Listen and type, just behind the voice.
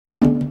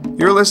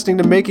You're listening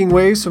to Making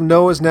Waves from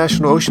NOAA's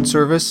National Ocean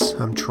Service.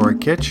 I'm Troy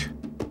Kitch.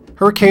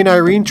 Hurricane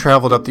Irene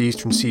traveled up the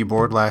eastern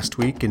seaboard last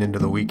week and into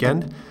the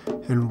weekend,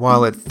 and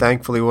while it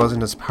thankfully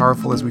wasn't as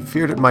powerful as we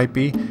feared it might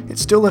be, it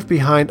still left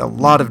behind a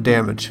lot of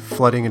damage,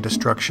 flooding, and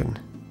destruction.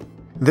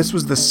 This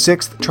was the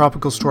sixth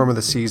tropical storm of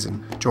the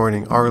season,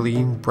 joining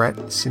Arlene,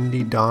 Brett,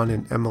 Cindy, Dawn,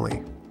 and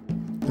Emily.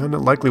 And it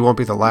likely won't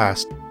be the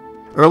last.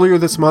 Earlier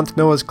this month,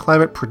 NOAA's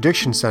Climate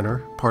Prediction Center,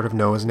 part of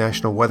NOAA's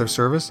National Weather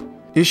Service,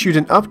 issued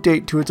an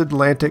update to its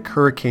Atlantic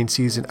hurricane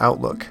season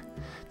outlook.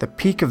 The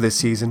peak of this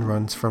season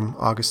runs from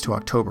August to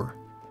October.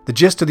 The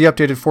gist of the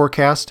updated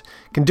forecast: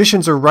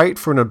 conditions are right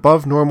for an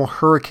above-normal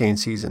hurricane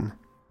season.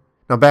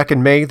 Now, back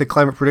in May, the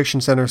Climate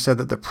Prediction Center said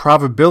that the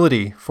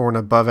probability for an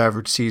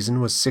above-average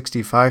season was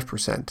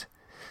 65%.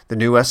 The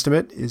new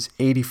estimate is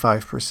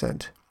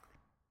 85%.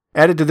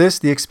 Added to this,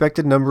 the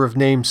expected number of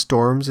named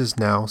storms is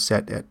now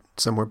set at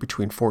somewhere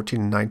between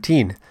 14 and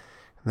 19,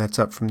 and that's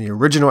up from the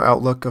original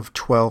outlook of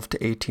 12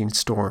 to 18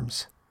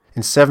 storms.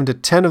 And 7 to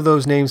 10 of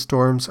those named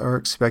storms are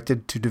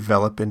expected to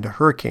develop into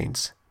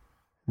hurricanes,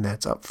 and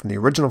that's up from the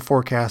original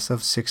forecast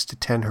of 6 to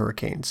 10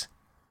 hurricanes.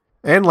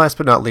 And last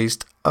but not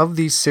least, of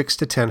these 6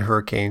 to 10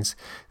 hurricanes,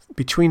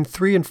 between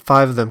 3 and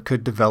 5 of them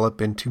could develop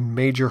into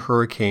major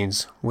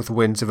hurricanes with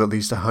winds of at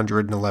least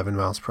 111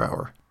 miles per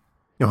hour.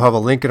 You'll have a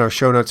link in our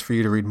show notes for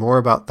you to read more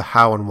about the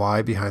how and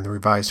why behind the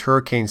revised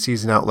hurricane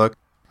season outlook.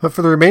 But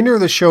for the remainder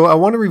of the show, I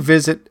want to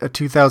revisit a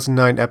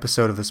 2009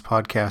 episode of this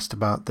podcast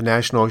about the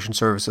National Ocean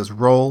Service's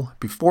role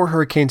before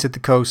hurricanes hit the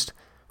coast,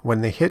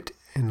 when they hit,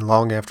 and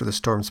long after the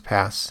storms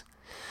pass.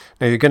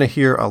 Now, you're going to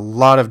hear a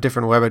lot of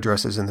different web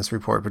addresses in this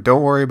report, but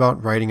don't worry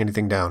about writing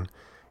anything down.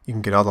 You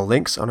can get all the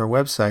links on our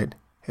website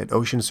at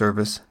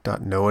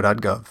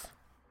oceanservice.noaa.gov.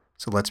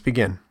 So let's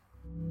begin.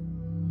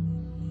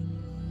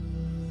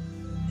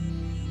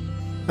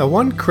 Now,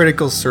 one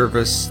critical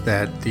service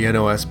that the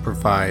NOS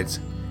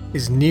provides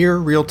is near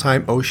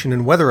real-time ocean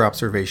and weather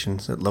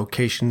observations at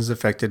locations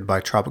affected by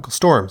tropical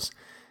storms,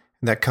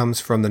 and that comes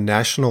from the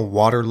National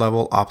Water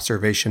Level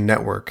Observation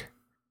Network.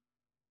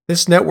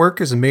 This network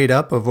is made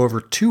up of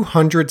over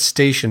 200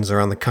 stations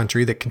around the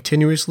country that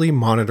continuously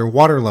monitor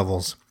water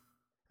levels.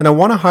 And I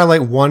want to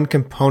highlight one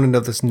component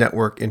of this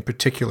network in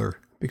particular,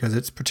 because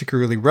it's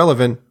particularly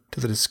relevant to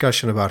the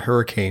discussion about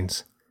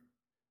hurricanes.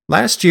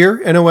 Last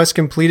year, NOS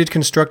completed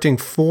constructing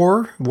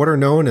 4 what are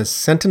known as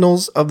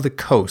Sentinels of the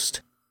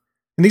Coast.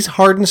 And these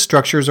hardened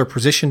structures are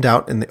positioned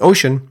out in the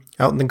ocean,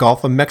 out in the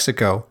Gulf of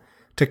Mexico,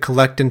 to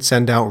collect and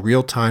send out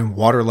real-time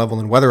water level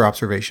and weather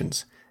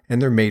observations.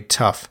 And they're made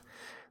tough.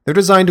 They're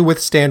designed to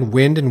withstand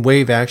wind and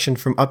wave action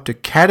from up to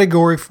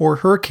Category 4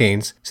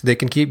 hurricanes, so they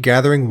can keep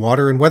gathering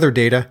water and weather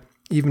data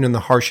even in the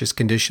harshest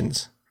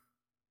conditions.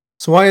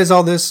 So why is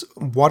all this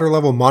water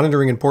level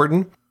monitoring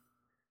important?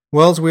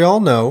 Well, as we all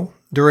know,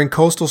 during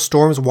coastal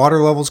storms,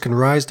 water levels can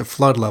rise to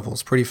flood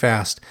levels pretty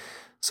fast.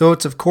 So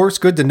it's of course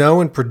good to know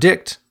and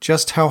predict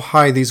just how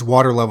high these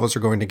water levels are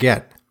going to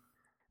get.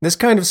 This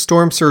kind of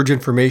storm surge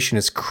information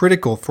is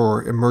critical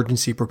for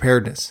emergency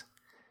preparedness.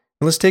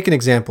 And let's take an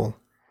example.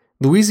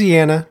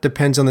 Louisiana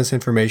depends on this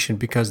information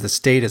because the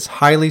state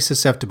is highly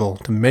susceptible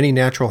to many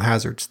natural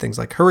hazards, things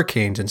like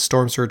hurricanes and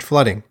storm surge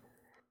flooding.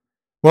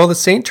 Well, the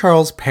St.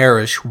 Charles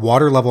Parish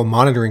Water Level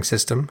Monitoring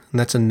System, and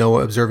that's a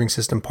NOAA observing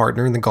system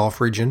partner in the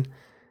Gulf region,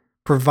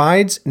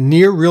 provides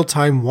near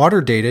real-time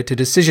water data to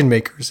decision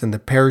makers in the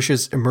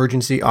parish's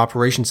Emergency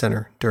Operations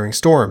Center during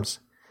storms.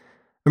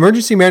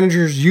 Emergency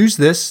managers use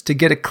this to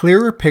get a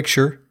clearer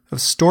picture of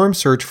storm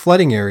surge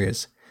flooding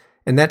areas,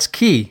 and that's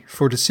key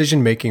for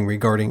decision-making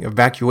regarding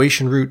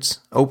evacuation routes,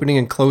 opening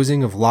and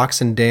closing of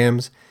locks and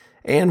dams,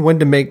 and when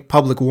to make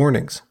public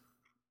warnings.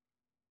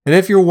 And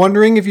if you're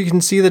wondering if you can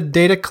see the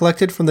data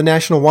collected from the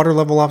National Water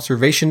Level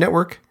Observation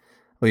Network,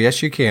 well,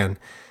 yes, you can.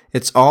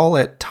 It's all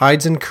at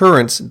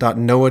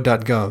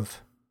tidesandcurrents.noaa.gov.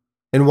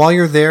 And while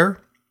you're there,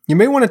 you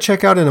may want to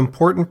check out an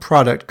important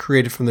product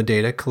created from the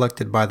data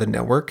collected by the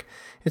network.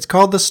 It's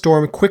called the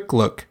Storm Quick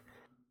Look.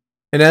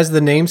 And as the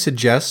name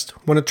suggests,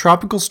 when a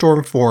tropical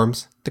storm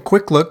forms, the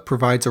Quick Look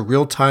provides a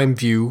real-time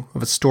view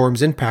of a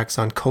storm's impacts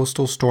on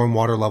coastal storm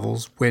water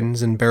levels,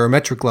 winds, and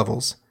barometric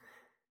levels.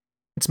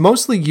 It's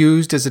mostly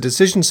used as a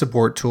decision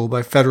support tool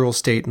by federal,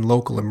 state, and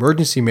local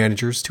emergency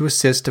managers to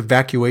assist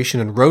evacuation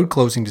and road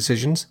closing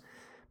decisions,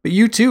 but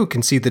you too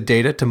can see the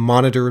data to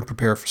monitor and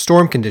prepare for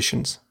storm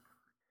conditions.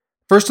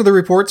 First of the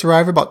reports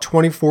arrive about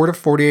 24 to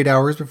 48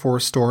 hours before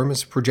a storm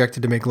is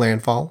projected to make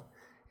landfall,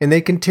 and they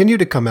continue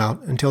to come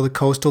out until the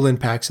coastal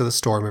impacts of the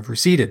storm have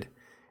receded,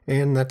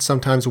 and that's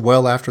sometimes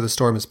well after the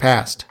storm has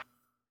passed.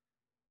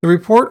 The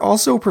report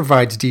also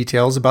provides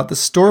details about the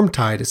storm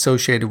tide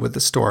associated with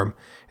the storm,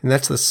 and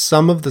that's the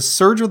sum of the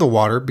surge of the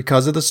water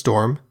because of the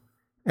storm,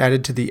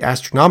 added to the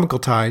astronomical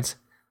tides,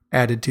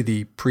 added to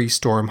the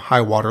pre-storm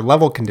high water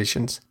level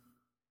conditions.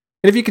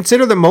 And if you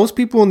consider that most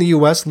people in the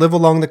U.S. live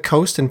along the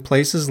coast in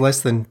places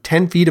less than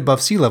 10 feet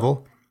above sea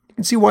level, you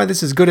can see why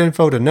this is good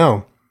info to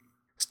know.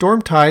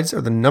 Storm tides are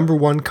the number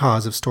one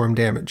cause of storm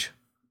damage.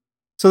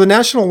 So the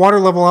National Water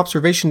Level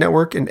Observation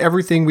Network and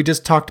everything we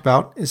just talked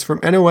about is from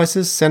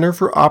NOS's Center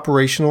for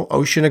Operational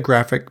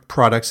Oceanographic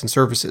Products and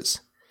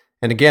Services.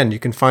 And again, you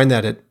can find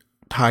that at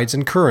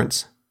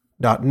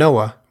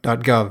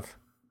tidesandcurrents.noaa.gov.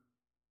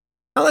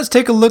 Now let's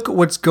take a look at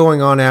what's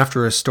going on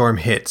after a storm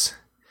hits.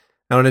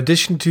 Now, in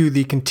addition to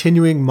the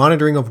continuing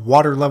monitoring of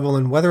water level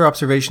and weather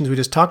observations we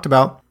just talked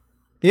about,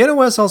 the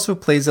NOS also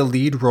plays a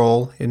lead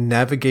role in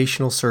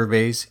navigational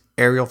surveys,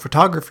 aerial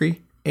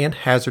photography, and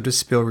hazardous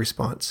spill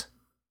response.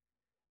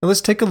 Now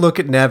let's take a look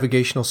at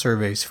navigational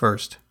surveys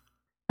first.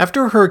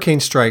 After a hurricane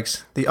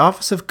strikes, the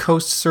Office of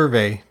Coast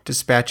Survey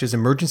dispatches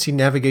emergency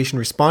navigation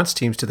response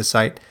teams to the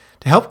site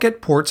to help get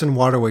ports and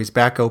waterways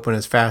back open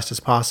as fast as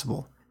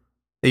possible.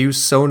 They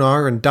use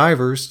sonar and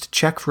divers to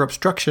check for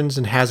obstructions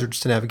and hazards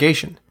to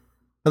navigation.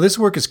 Now this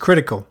work is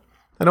critical.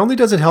 Not only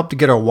does it help to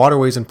get our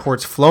waterways and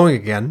ports flowing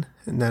again,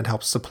 and that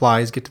helps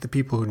supplies get to the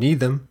people who need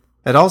them,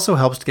 it also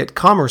helps to get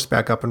commerce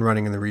back up and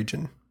running in the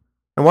region.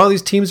 And while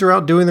these teams are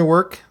out doing their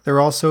work,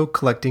 they're also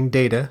collecting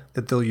data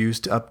that they'll use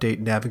to update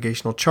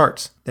navigational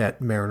charts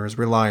that mariners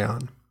rely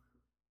on.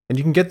 And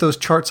you can get those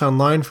charts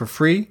online for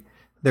free.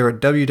 They're at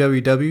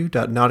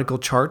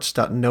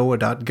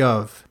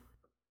www.nauticalcharts.noaa.gov.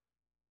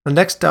 Now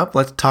next up,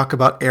 let's talk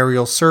about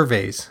aerial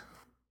surveys.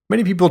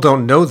 Many people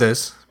don't know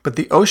this, but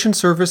the Ocean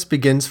Service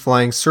begins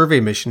flying survey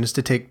missions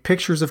to take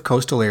pictures of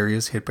coastal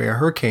areas hit by a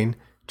hurricane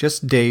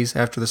just days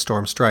after the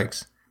storm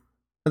strikes.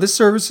 Now, this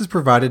service is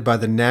provided by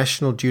the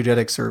National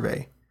Geodetic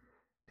Survey.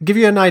 To give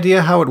you an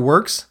idea how it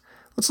works,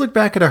 let's look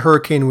back at a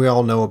hurricane we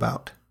all know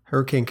about,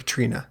 Hurricane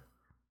Katrina.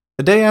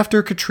 The day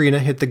after Katrina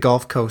hit the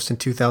Gulf Coast in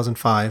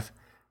 2005,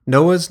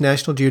 NOAA's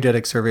National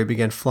Geodetic Survey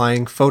began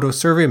flying photo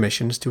survey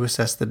missions to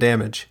assess the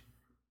damage.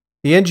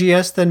 The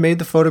NGS then made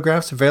the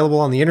photographs available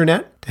on the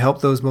internet to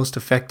help those most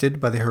affected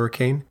by the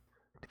hurricane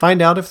to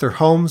find out if their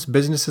homes,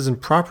 businesses,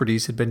 and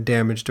properties had been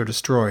damaged or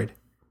destroyed.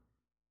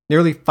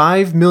 Nearly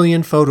 5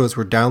 million photos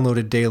were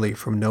downloaded daily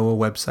from NOAA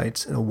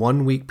websites in a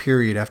 1-week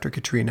period after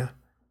Katrina,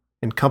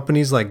 and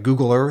companies like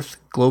Google Earth,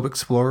 Globe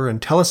Explorer, and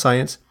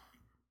Telescience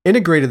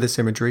integrated this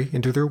imagery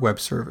into their web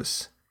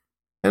service.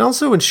 And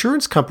also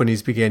insurance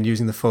companies began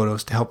using the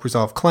photos to help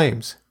resolve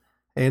claims,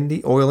 and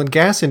the oil and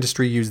gas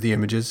industry used the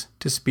images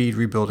to speed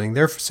rebuilding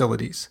their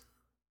facilities.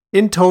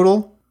 In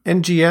total,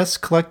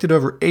 NGS collected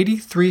over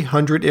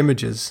 8,300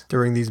 images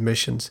during these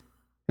missions,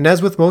 and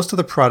as with most of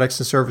the products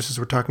and services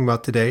we're talking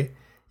about today,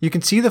 you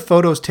can see the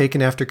photos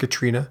taken after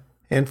Katrina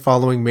and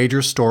following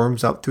major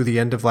storms up through the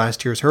end of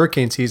last year's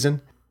hurricane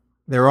season.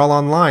 They're all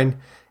online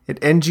at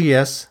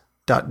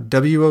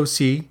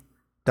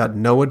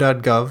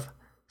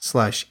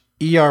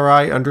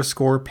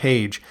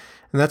ngs.woc.noaa.gov/ERI_page.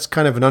 And that's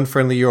kind of an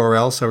unfriendly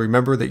URL, so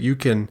remember that you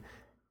can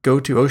go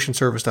to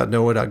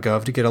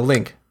oceanservice.noaa.gov to get a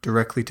link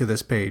directly to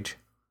this page.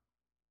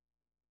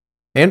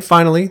 And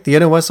finally, the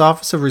NOS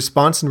Office of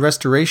Response and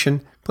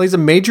Restoration plays a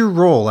major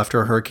role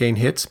after a hurricane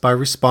hits by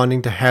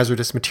responding to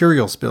hazardous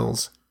material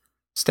spills.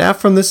 Staff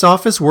from this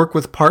office work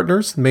with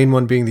partners, the main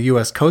one being the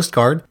U.S. Coast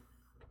Guard,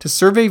 to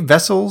survey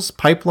vessels,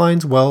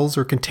 pipelines, wells,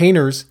 or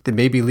containers that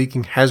may be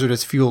leaking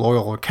hazardous fuel,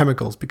 oil, or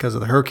chemicals because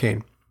of the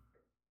hurricane.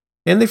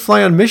 And they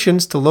fly on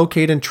missions to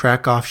locate and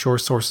track offshore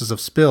sources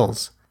of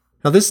spills.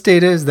 Now this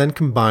data is then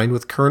combined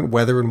with current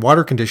weather and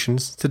water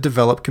conditions to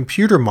develop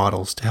computer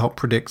models to help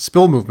predict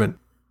spill movement,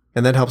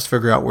 and that helps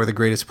figure out where the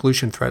greatest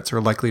pollution threats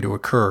are likely to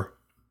occur.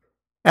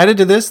 Added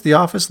to this, the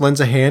office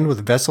lends a hand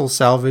with vessel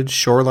salvage,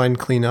 shoreline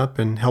cleanup,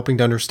 and helping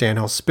to understand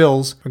how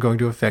spills are going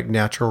to affect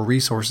natural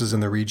resources in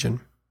the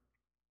region.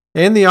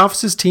 And the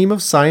office's team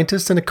of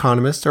scientists and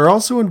economists are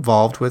also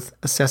involved with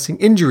assessing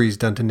injuries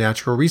done to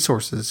natural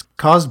resources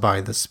caused by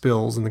the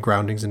spills and the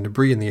groundings and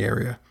debris in the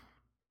area.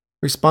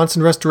 Response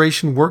and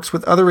Restoration works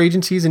with other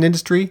agencies and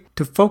industry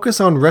to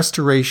focus on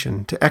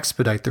restoration, to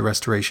expedite the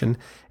restoration,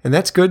 and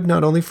that's good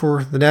not only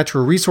for the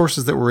natural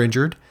resources that were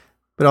injured,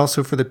 but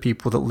also for the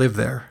people that live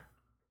there.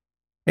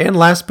 And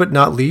last but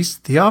not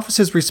least, the office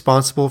is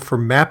responsible for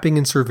mapping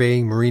and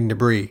surveying marine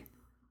debris.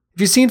 If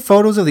you've seen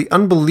photos of the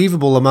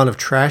unbelievable amount of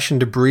trash and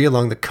debris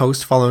along the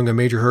coast following a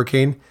major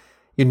hurricane,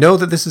 you know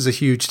that this is a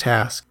huge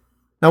task.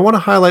 Now I want to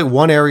highlight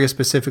one area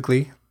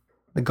specifically,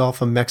 the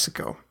Gulf of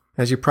Mexico.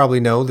 As you probably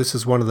know, this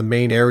is one of the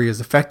main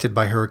areas affected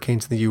by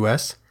hurricanes in the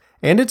U.S.,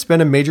 and it's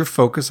been a major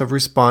focus of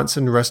response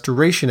and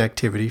restoration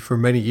activity for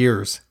many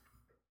years.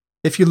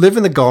 If you live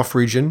in the Gulf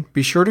region,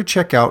 be sure to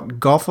check out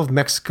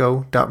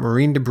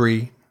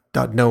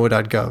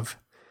gulfofmexico.marinedebris.noaa.gov.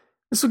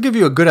 This will give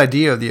you a good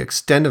idea of the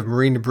extent of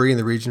marine debris in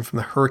the region from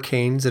the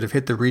hurricanes that have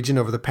hit the region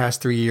over the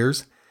past 3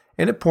 years,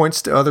 and it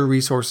points to other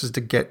resources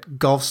to get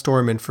Gulf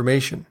storm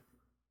information.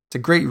 It's a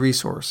great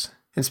resource.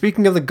 And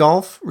speaking of the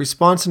Gulf,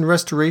 Response and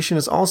Restoration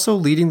is also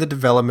leading the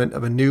development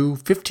of a new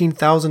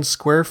 15,000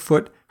 square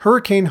foot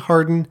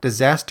hurricane-hardened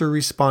disaster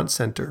response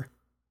center.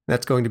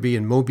 That's going to be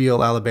in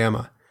Mobile,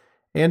 Alabama,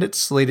 and it's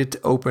slated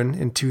to open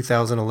in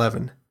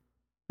 2011.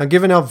 Now,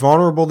 given how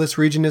vulnerable this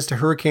region is to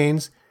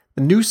hurricanes,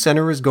 the new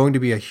center is going to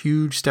be a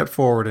huge step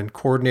forward in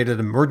coordinated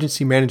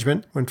emergency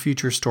management when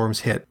future storms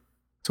hit.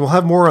 So we'll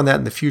have more on that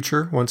in the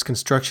future once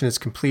construction is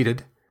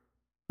completed.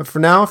 But for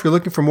now, if you're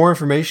looking for more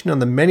information on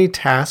the many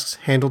tasks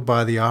handled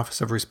by the Office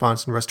of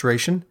Response and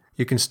Restoration,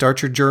 you can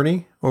start your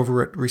journey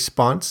over at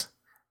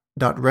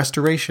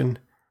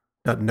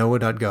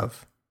response.restoration.noaa.gov.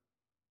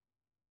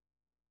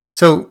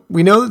 So,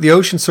 we know that the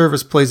Ocean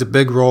Service plays a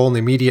big role in the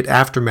immediate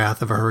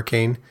aftermath of a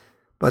hurricane,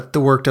 but the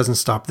work doesn't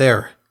stop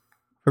there.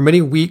 For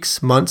many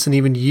weeks, months, and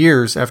even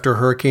years after a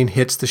hurricane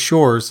hits the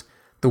shores,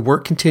 the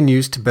work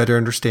continues to better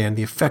understand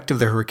the effect of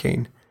the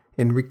hurricane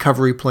in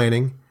recovery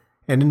planning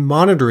and in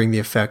monitoring the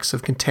effects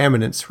of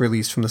contaminants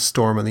released from the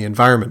storm on the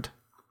environment.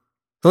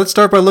 So let's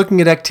start by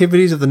looking at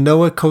activities of the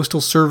NOAA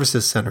Coastal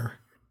Services Center.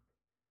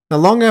 Now,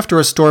 long after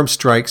a storm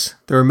strikes,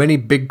 there are many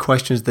big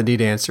questions that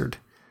need answered.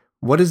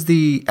 What is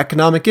the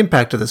economic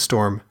impact of the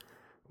storm?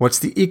 What's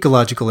the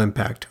ecological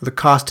impact or the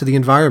cost to the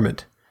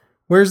environment?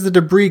 Where's the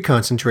debris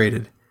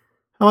concentrated?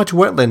 How much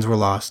wetlands were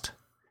lost?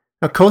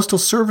 Now, Coastal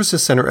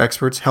Services Center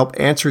experts help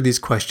answer these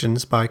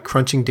questions by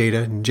crunching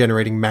data and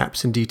generating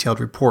maps and detailed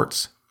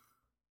reports.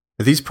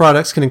 These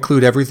products can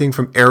include everything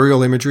from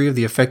aerial imagery of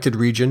the affected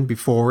region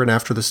before and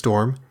after the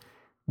storm,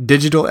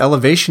 digital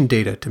elevation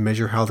data to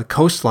measure how the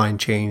coastline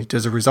changed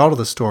as a result of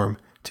the storm,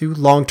 to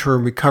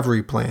long-term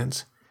recovery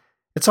plans.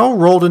 It's all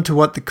rolled into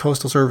what the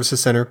Coastal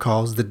Services Center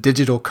calls the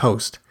Digital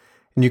Coast,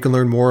 and you can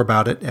learn more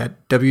about it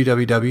at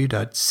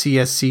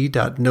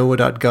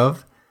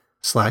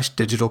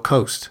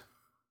www.csc.noaa.gov/digitalcoast.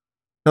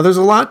 Now, there's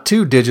a lot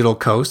to Digital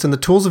Coast, and the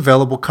tools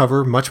available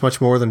cover much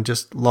more than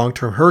just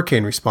long-term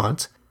hurricane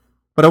response.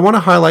 But I want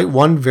to highlight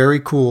one very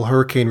cool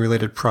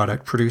hurricane-related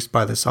product produced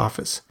by this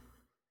office.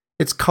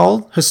 It's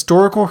called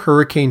Historical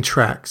Hurricane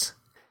Tracks.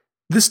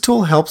 This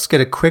tool helps get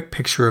a quick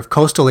picture of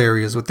coastal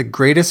areas with the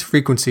greatest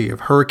frequency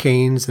of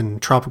hurricanes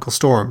and tropical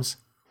storms.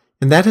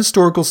 And that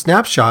historical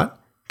snapshot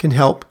can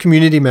help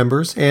community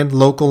members and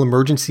local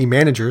emergency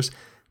managers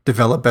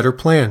develop better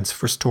plans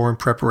for storm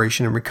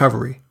preparation and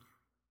recovery.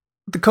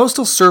 The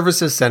Coastal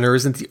Services Center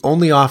isn't the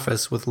only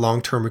office with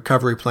long-term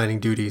recovery planning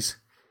duties.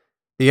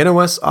 The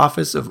NOS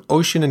Office of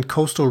Ocean and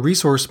Coastal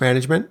Resource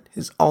Management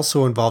is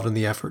also involved in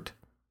the effort.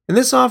 And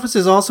this office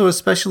is also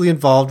especially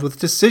involved with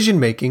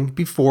decision-making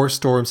before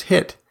storms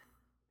hit.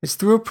 It's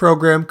through a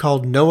program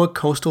called NOAA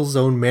Coastal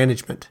Zone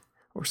Management,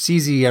 or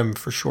CZM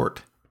for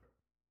short.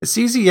 The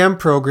CZM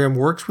program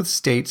works with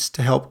states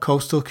to help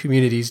coastal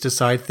communities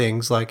decide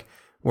things like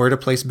where to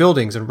place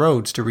buildings and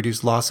roads to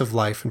reduce loss of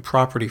life and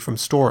property from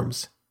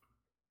storms.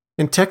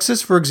 In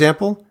Texas, for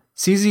example,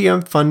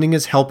 CZM funding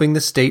is helping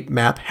the state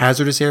map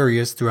hazardous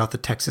areas throughout the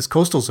Texas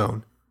coastal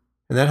zone,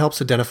 and that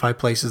helps identify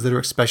places that are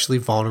especially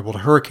vulnerable to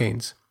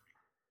hurricanes.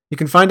 You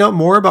can find out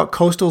more about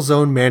coastal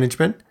zone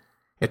management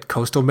at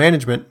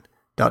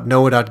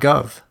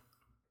coastalmanagement.noaa.gov.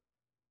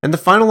 And the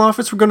final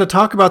office we're going to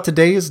talk about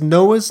today is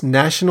NOAA's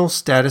National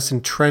Status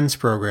and Trends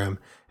Program.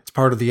 It's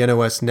part of the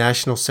NOS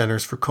National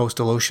Centers for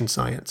Coastal Ocean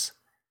Science.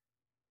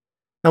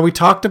 Now, we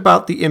talked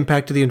about the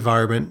impact of the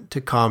environment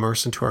to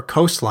commerce and to our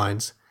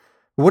coastlines.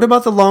 But what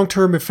about the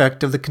long-term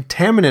effect of the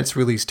contaminants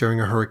released during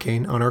a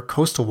hurricane on our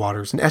coastal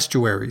waters and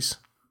estuaries?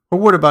 Or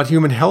what about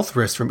human health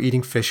risks from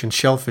eating fish and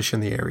shellfish in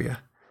the area?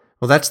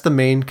 Well, that's the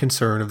main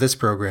concern of this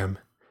program.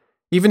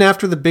 Even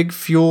after the big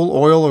fuel,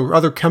 oil, or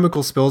other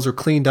chemical spills are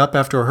cleaned up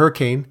after a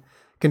hurricane,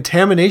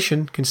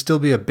 contamination can still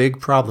be a big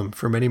problem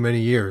for many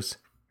years.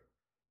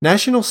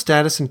 National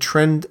status and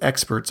trend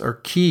experts are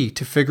key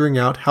to figuring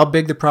out how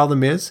big the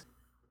problem is,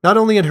 not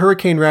only in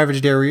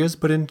hurricane-ravaged areas,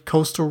 but in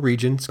coastal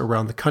regions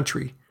around the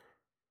country.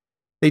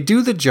 They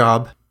do the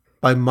job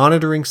by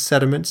monitoring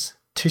sediments,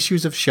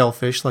 tissues of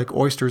shellfish like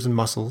oysters and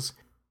mussels,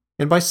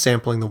 and by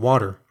sampling the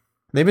water.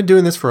 They've been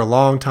doing this for a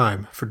long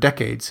time, for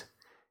decades.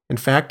 In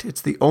fact,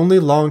 it's the only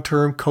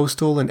long-term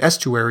coastal and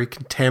estuary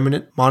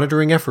contaminant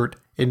monitoring effort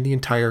in the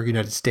entire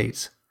United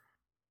States.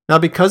 Now,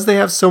 because they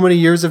have so many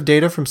years of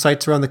data from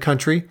sites around the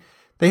country,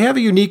 they have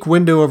a unique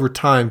window over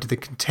time to the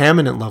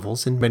contaminant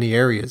levels in many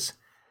areas.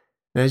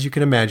 And as you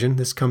can imagine,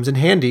 this comes in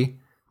handy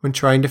when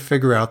trying to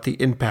figure out the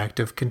impact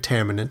of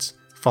contaminants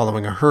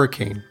following a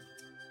hurricane.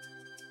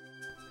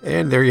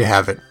 And there you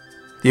have it.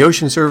 The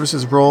Ocean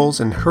Service's roles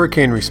in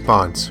hurricane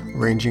response,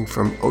 ranging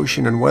from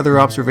ocean and weather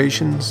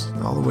observations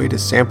all the way to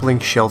sampling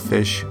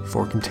shellfish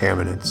for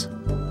contaminants.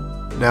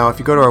 Now, if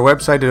you go to our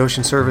website at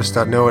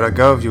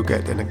oceanservice.noaa.gov, you'll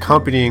get an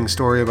accompanying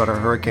story about our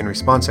hurricane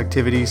response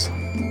activities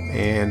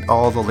and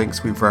all the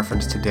links we've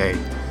referenced today.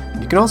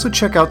 You can also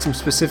check out some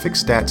specific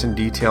stats and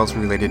details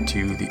related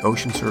to the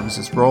Ocean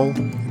Service's role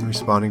in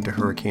responding to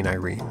Hurricane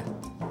Irene.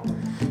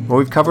 Well,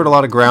 we've covered a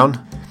lot of ground.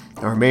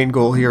 Our main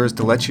goal here is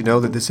to let you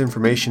know that this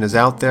information is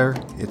out there,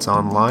 it's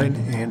online,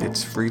 and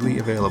it's freely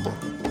available.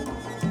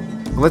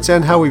 Let's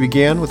end how we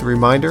began with a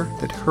reminder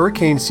that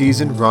hurricane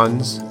season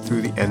runs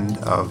through the end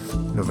of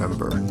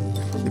November.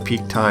 The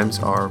peak times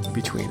are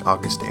between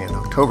August and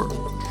October.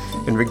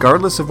 And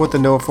regardless of what the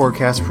NOAA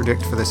forecasts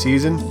predict for the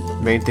season,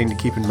 the main thing to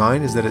keep in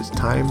mind is that it's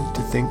time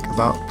to think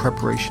about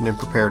preparation and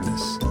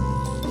preparedness.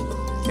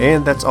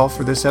 And that's all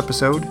for this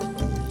episode.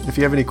 If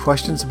you have any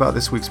questions about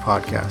this week's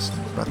podcast,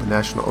 about the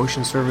National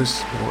Ocean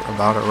Service, or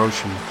about our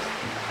ocean,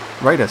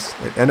 write us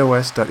at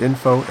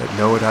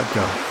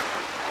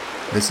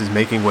nos.info@noaa.gov. This is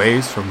Making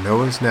Waves from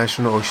NOAA's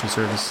National Ocean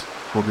Service.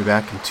 We'll be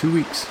back in 2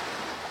 weeks.